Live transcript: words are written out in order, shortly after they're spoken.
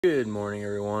Good morning,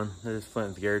 everyone. This is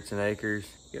Flint with Garrett's and Acres.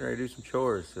 Getting ready to do some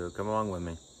chores, so come along with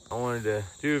me. I wanted to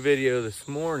do a video this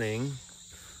morning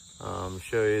to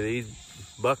show you these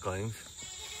bucklings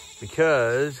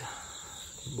because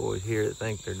boys here that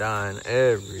think they're dying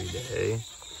every day,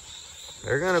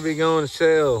 they're going to be going to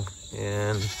sale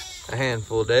in a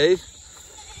handful of days.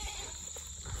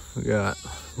 We got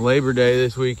Labor Day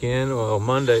this weekend. Well,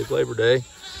 Monday's Labor Day.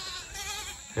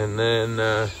 And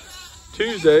then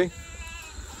Tuesday,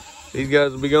 these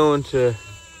guys will be going to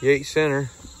Yates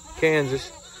Center, Kansas,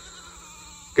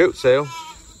 goat sale,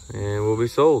 and will be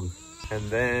sold. And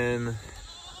then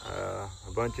a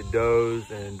bunch of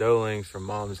does and doelings from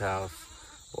Mom's house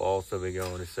will also be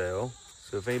going to sale.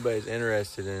 So if anybody's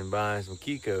interested in buying some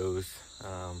Kikos,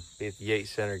 be at the Yates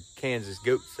Center, Kansas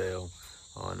goat sale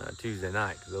on Tuesday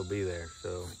night, because they'll be there.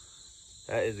 So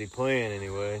that is the plan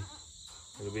anyway.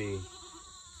 It'll be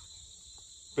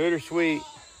bittersweet.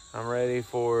 I'm ready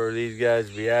for these guys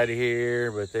to be out of here,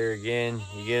 but there again,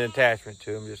 you get an attachment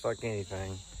to them just like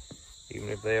anything, even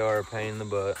if they are a pain in the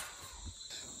butt.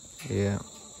 Yeah,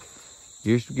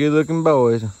 used to good looking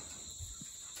boys.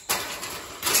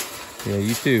 Yeah,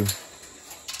 you too.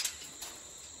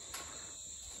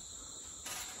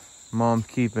 Mom's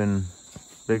keeping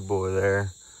Big Boy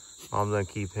there. Mom's gonna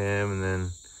keep him, and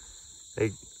then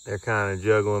they're kind of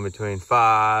juggling between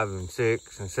 5 and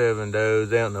 6 and 7 does.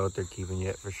 They don't know what they're keeping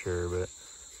yet for sure, but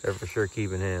they're for sure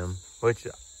keeping him, which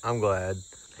I'm glad.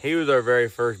 He was our very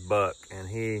first buck, and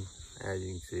he, as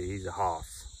you can see, he's a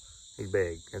hoss. He's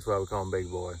big. That's why we call him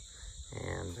Big Boy.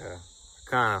 And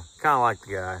kind of like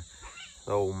the guy,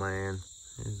 the old man.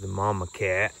 There's the mama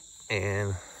cat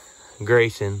and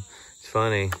Grayson. It's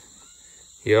funny,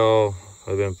 y'all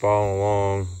have been following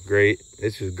along. Great.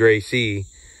 This is Gracie.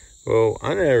 Well,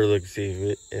 I never looked to see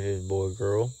if it was boy or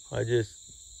girl.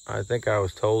 I think I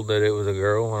was told that it was a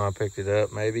girl when I picked it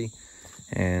up, maybe.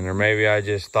 Or maybe I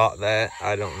just thought that.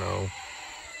 I don't know.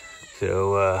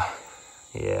 So,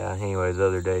 yeah. Anyways, the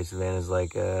other day, Savannah's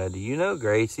like, do you know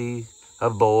Gracie's a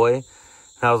boy? And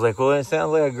I was like, well, it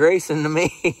sounds like a Grayson to me.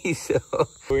 So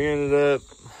we ended up,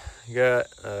 got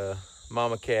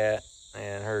mama cat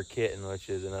and her kitten, which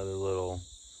is another little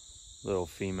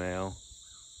female.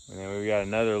 And then we got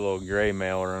another little gray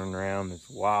male running around that's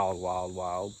wild.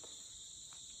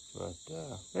 But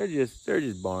they're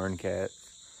just barn cats.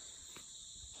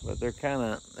 But they're kind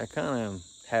of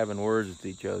having words with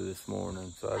each other this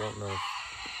morning. So I don't know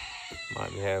if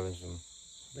might be having some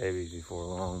babies before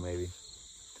long, maybe.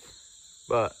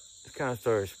 But it's kind of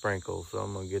started to sprinkle, so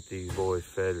I'm gonna get these boys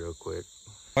fed real quick.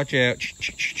 Watch out!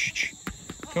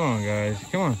 Come on, guys.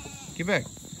 Come on, get back.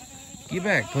 Get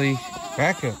back, please.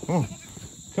 Back up. Come on.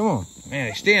 Come on, man,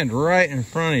 they stand right in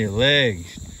front of your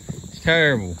legs. It's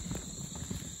terrible.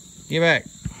 Get back.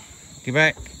 Get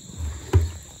back.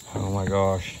 Oh my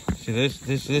gosh. See, this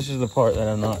is the part that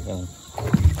I'm not gonna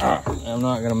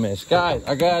miss. Guys,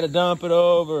 I gotta dump it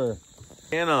over.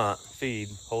 Cannot feed,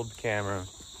 hold the camera,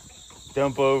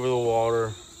 dump over the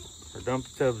water, or dump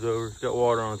the tubs over, it's got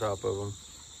water on top of them.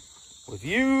 With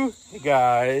you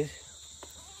guys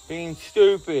being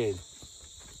stupid.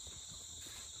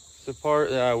 It's the part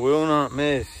that I will not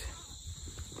miss.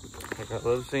 I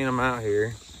love seeing them out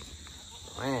here.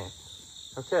 Man.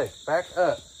 Okay, back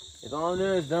up. All I'm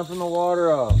doing is dumping the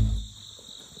water off.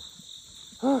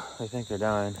 I think they're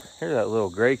dying. Here's that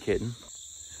little gray kitten.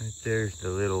 Right there's the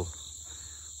little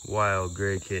wild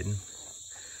gray kitten.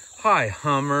 Hi,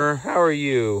 Hummer. How are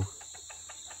you?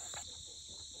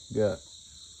 Got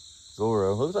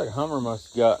Zorro. Looks like Hummer must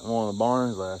have got in one of the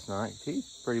barns last night. He's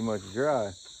pretty much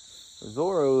dry.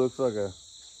 Zorro looks like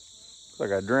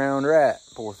a drowned rat,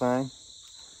 poor thing.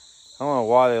 I don't know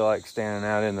why they like standing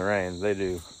out in the rain. They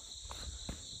do.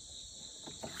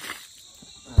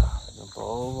 Dump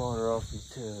all the water off these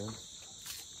tubs.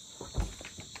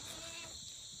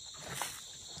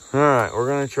 All right, we're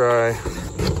gonna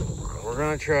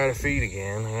try to feed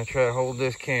again. I'm gonna try to hold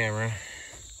this camera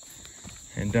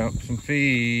and dump some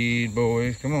feed,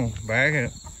 boys. Come on, back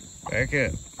up, back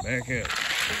up, back up.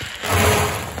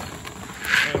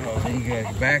 Then you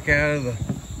gotta back out of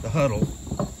the huddle.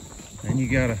 Then you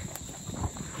gotta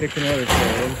pick another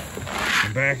tub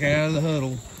and back out of the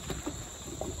huddle.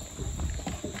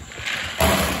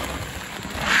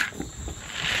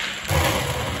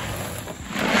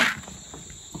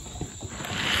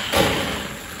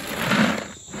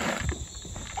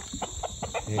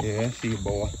 Yeah, I see you,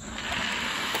 boy.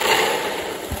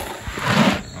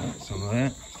 I want some of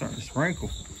that. Starting to sprinkle.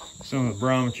 Some of the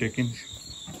Brahma chickens.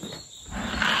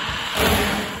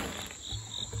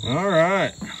 All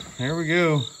right, there we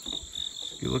go.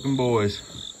 Good looking boys.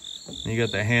 And you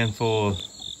got that handful of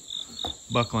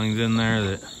bucklings in there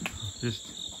that just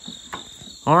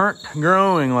aren't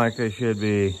growing like they should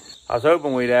be. I was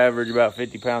hoping we'd average about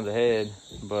 50 pounds a head,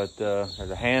 but there's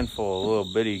a handful of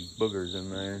little bitty boogers in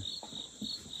there.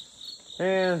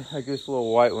 And like this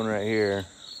little white one right here,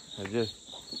 it's just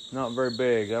not very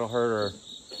big. That'll hurt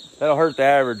the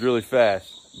average really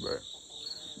fast. But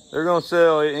they're gonna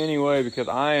sell it anyway because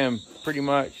I am pretty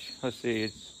much, let's see,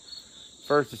 it's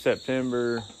 1st of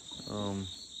September.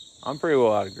 I'm pretty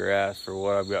well out of grass for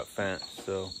what I've got fenced,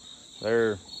 so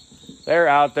they're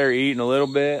out there eating a little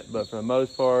bit, but for the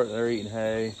most part, they're eating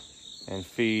hay and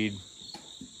feed.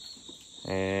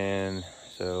 And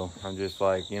so I'm just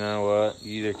like, you know what?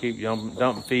 You either keep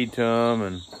dumping feed to them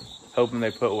and hoping they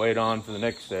put weight on for the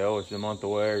next sale, which is a month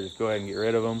away, or just go ahead and get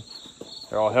rid of them.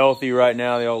 They're all healthy right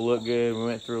now. They all look good. We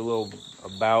went through a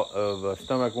bout of a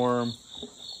stomach worm.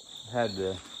 Had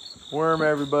to worm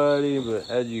everybody, but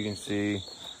as you can see,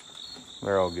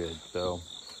 they're all good. So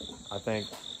I think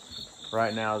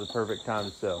right now is the perfect time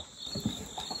to sell.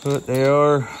 But they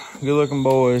are good looking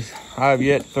boys. I have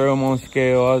yet to throw them on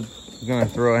scale. I was gonna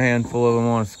throw a handful of them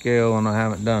on a scale and I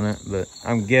haven't done it, but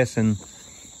I'm guessing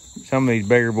some of these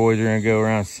bigger boys are gonna go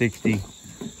around 60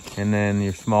 and then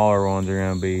your smaller ones are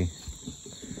gonna be,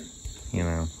 you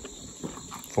know,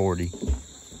 40.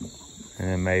 And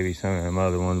then maybe some of them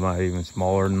other ones might be even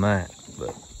smaller than that.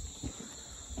 But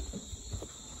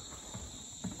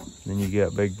then you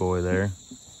got big boy there.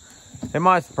 It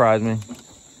might surprise me.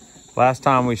 Last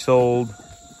time we sold,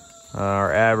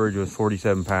 our average was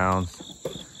 47 pounds.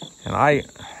 And I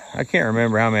can't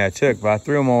remember how many I took, but I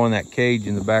threw them all in that cage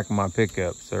in the back of my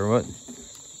pickup. So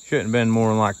shouldn't have been more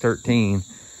than like 13.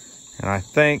 And I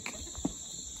think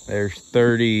there's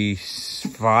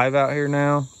 35 out here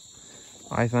now,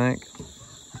 I think.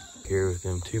 Here with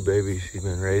them 2 babies he's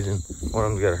been raising. One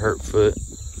of them's got a hurt foot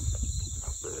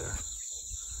up there.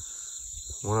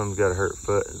 One of them's got a hurt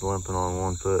foot, is limping on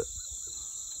one foot.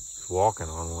 He's walking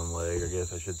on one leg, I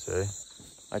guess I should say.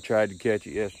 I tried to catch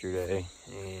it yesterday,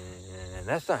 and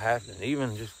that's not happening.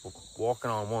 Even just walking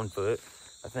on one foot,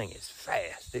 I think it's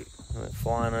fast. It went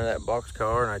flying out of that box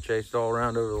car, and I chased all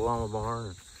around over the llama barn.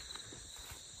 And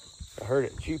I heard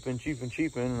it cheeping,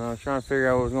 and I was trying to figure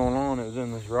out what was going on. It was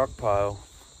in this rock pile,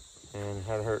 and it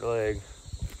had a hurt leg,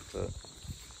 but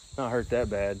it's not hurt that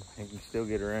bad. It can still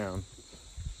get around.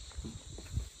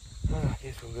 I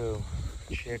guess we'll go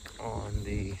check on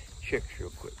the chicks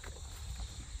real quick.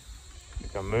 I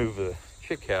think I moved the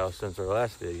chick house since our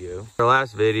last video.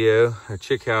 Our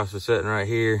chick house was sitting right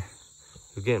here.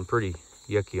 It was getting pretty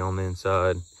yucky on the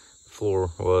inside. The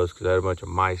floor was, because I had a bunch of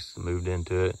mice that moved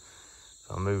into it.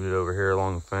 So I moved it over here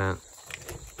along the fence.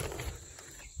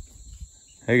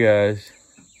 Hey guys,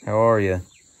 how are you?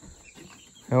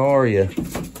 How are you?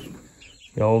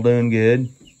 Y'all doing good?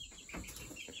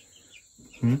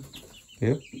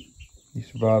 Yep. You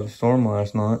survived the storm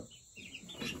last night.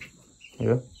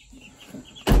 Yep.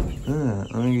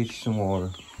 Alright, let me get you some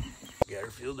water. Got her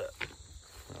filled up.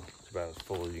 Well, it's about as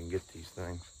full as you can get these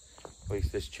things. At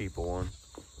least this cheaper one.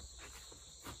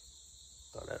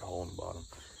 Thought that hole in the bottom.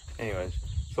 Anyways,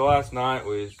 so last night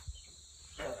was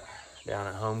down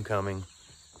at homecoming,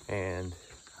 and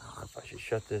I don't know if I should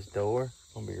shut this door.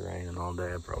 It's gonna be raining all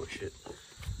day. I probably should.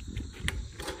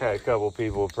 Had a couple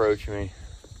people approach me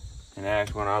and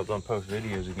ask when I was gonna post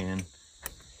videos again.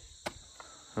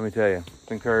 Let me tell you,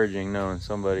 it's encouraging knowing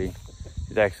somebody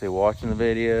is actually watching the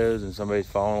videos and somebody's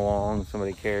following along and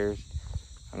somebody cares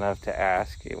enough to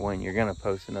ask it when you're gonna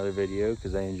post another video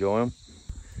because they enjoy them.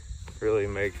 Really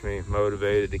makes me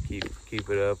motivated to keep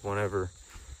it up whenever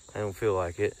I don't feel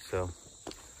like it. So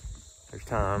there's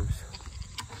times.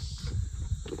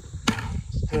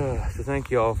 So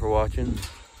thank you all for watching,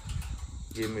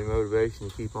 giving me motivation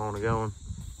to keep on going.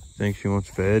 Think she wants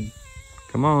fed?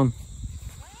 Come on.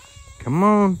 Come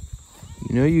on.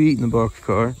 You know you eat in the box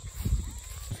car.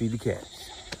 Feed the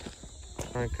cats.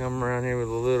 I come around here with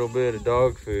a little bit of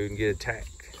dog food and get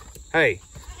attacked. Hey,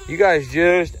 you guys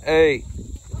just ate.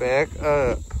 Back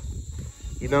up.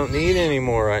 You don't need any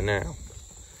more right now.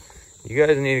 You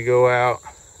guys need to go out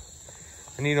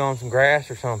and eat on some grass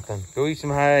or something. Go eat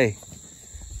some hay.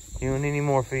 You don't need any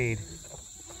more feed.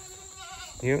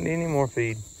 You don't need any more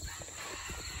feed.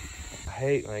 I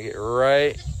hate when I get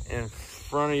right in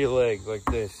front of your legs like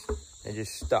this and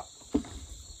just stop.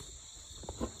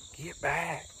 Get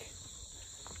back.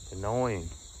 It's annoying.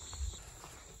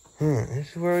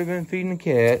 This is where we've been feeding the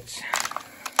cats.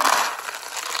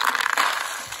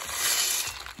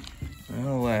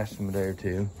 That'll last them a day or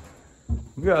two.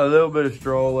 We've got a little bit of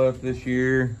straw left this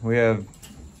year. We have,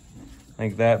 I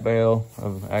think, that bale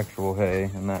of actual hay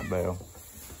and that bale.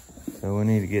 So we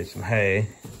need to get some hay.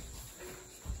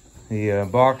 The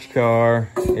box car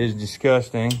is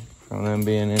disgusting from them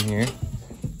being in here.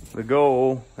 The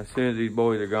goal, as soon as these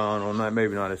boys are gone, well, not,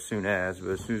 maybe not as soon as, but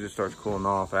as soon as it starts cooling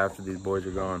off after these boys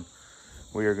are gone,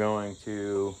 we are going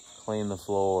to clean the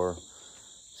floor,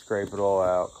 scrape it all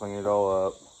out, clean it all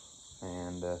up,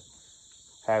 and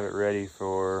have it ready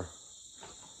for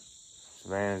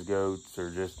Savannah's goats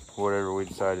or just whatever we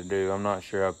decide to do. I'm not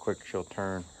sure how quick she'll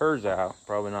turn hers out.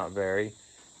 Probably not very.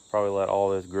 Probably let all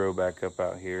this grow back up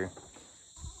out here.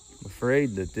 I'm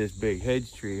afraid that this big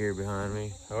hedge tree here behind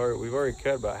me, we've already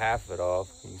cut about half of it off.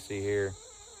 You can see here,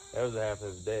 that was the half that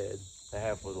was dead. The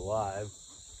half was alive.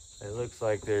 It looks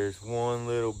like there's one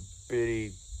little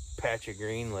bitty patch of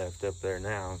green left up there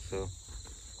now. So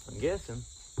I'm guessing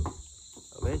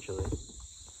eventually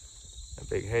that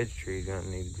big hedge tree is gonna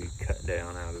need to be cut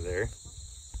down out of there.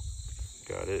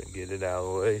 Got it, get it out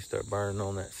of the way, start burning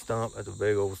on that stump. That's a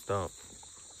big old stump.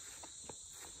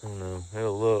 I don't know, there's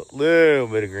a little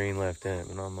bit of green left in it,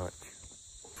 but not much.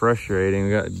 Frustrating,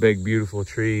 we got big beautiful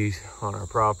trees on our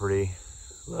property.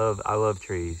 I love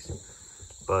trees,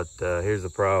 but here's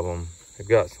the problem. They've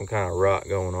got some kind of rot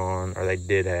going on, or they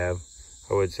did have.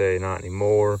 I would say not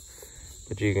anymore,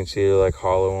 but you can see they're like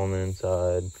hollow on the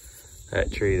inside.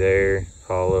 That tree there,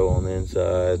 hollow on the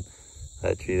inside.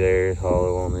 That tree there is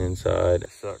hollow on the inside.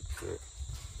 It sucks that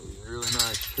these really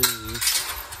nice trees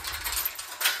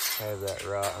have that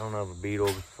rot. I don't know if a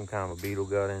beetle, some kind of a beetle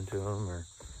got into them or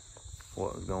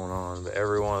what was going on, but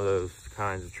every one of those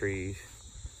kinds of trees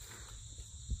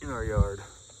in our yard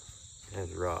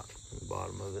has rot at the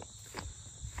bottom of it.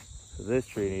 So this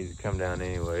tree needs to come down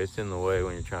anyway. It's in the way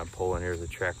when you're trying to pull in here with a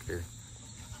tractor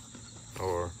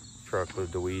or truck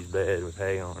with the weed bed with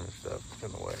hay on it and stuff. It's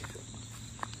in the way, so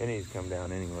it needs to come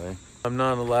down anyway. I'm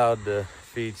not allowed to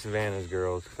feed Savannah's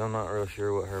girls because I'm not real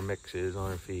sure what her mix is on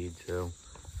her feed, so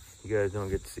you guys don't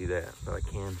get to see that, but I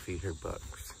can feed her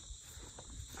bucks.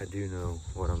 I do know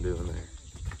what I'm doing there.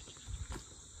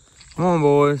 Come on,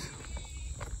 boys.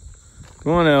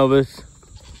 Come on, Elvis.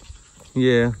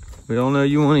 Yeah, we all know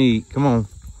you want to eat. Come on.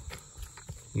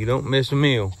 You don't miss a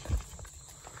meal.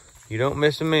 You don't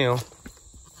miss a meal.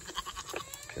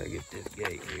 Gotta get this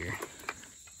gate here.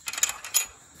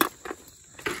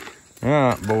 All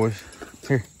right, boys.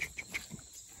 Here.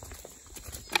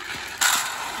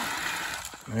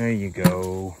 There you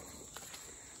go.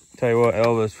 Tell you what,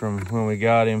 Elvis, from when we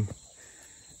got him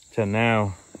to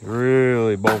now,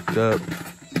 really bulked up.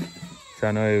 So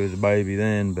I know he was a baby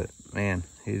then, but man,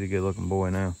 he's a good looking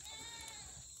boy now.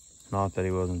 Not that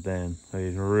he wasn't then, but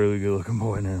he's a really good looking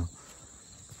boy now.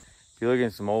 If you look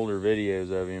at some older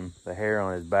videos of him, the hair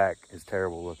on his back is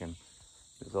terrible looking.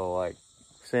 It's all like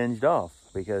singed off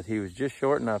because he was just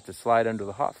short enough to slide under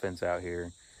the hot fence out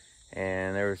here.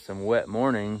 And there were some wet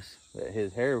mornings that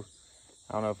his hair,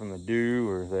 I don't know from the dew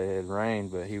or if it had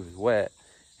rained, but he was wet.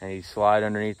 And he'd slide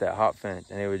underneath that hot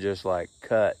fence and it would just like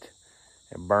cut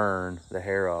and burn the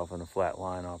hair off in a flat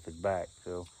line off his back.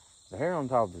 So the hair on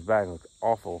top of his back looked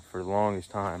awful for the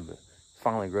longest time, but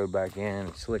finally grew back in.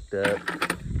 It slicked up,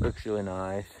 looks really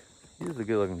nice. He was a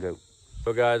good looking goat.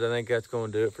 So guys, I think that's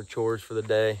going to do it for chores for the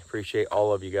day. Appreciate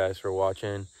all of you guys for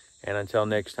watching. And until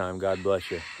next time, God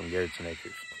bless you from Garrettson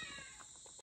Acres.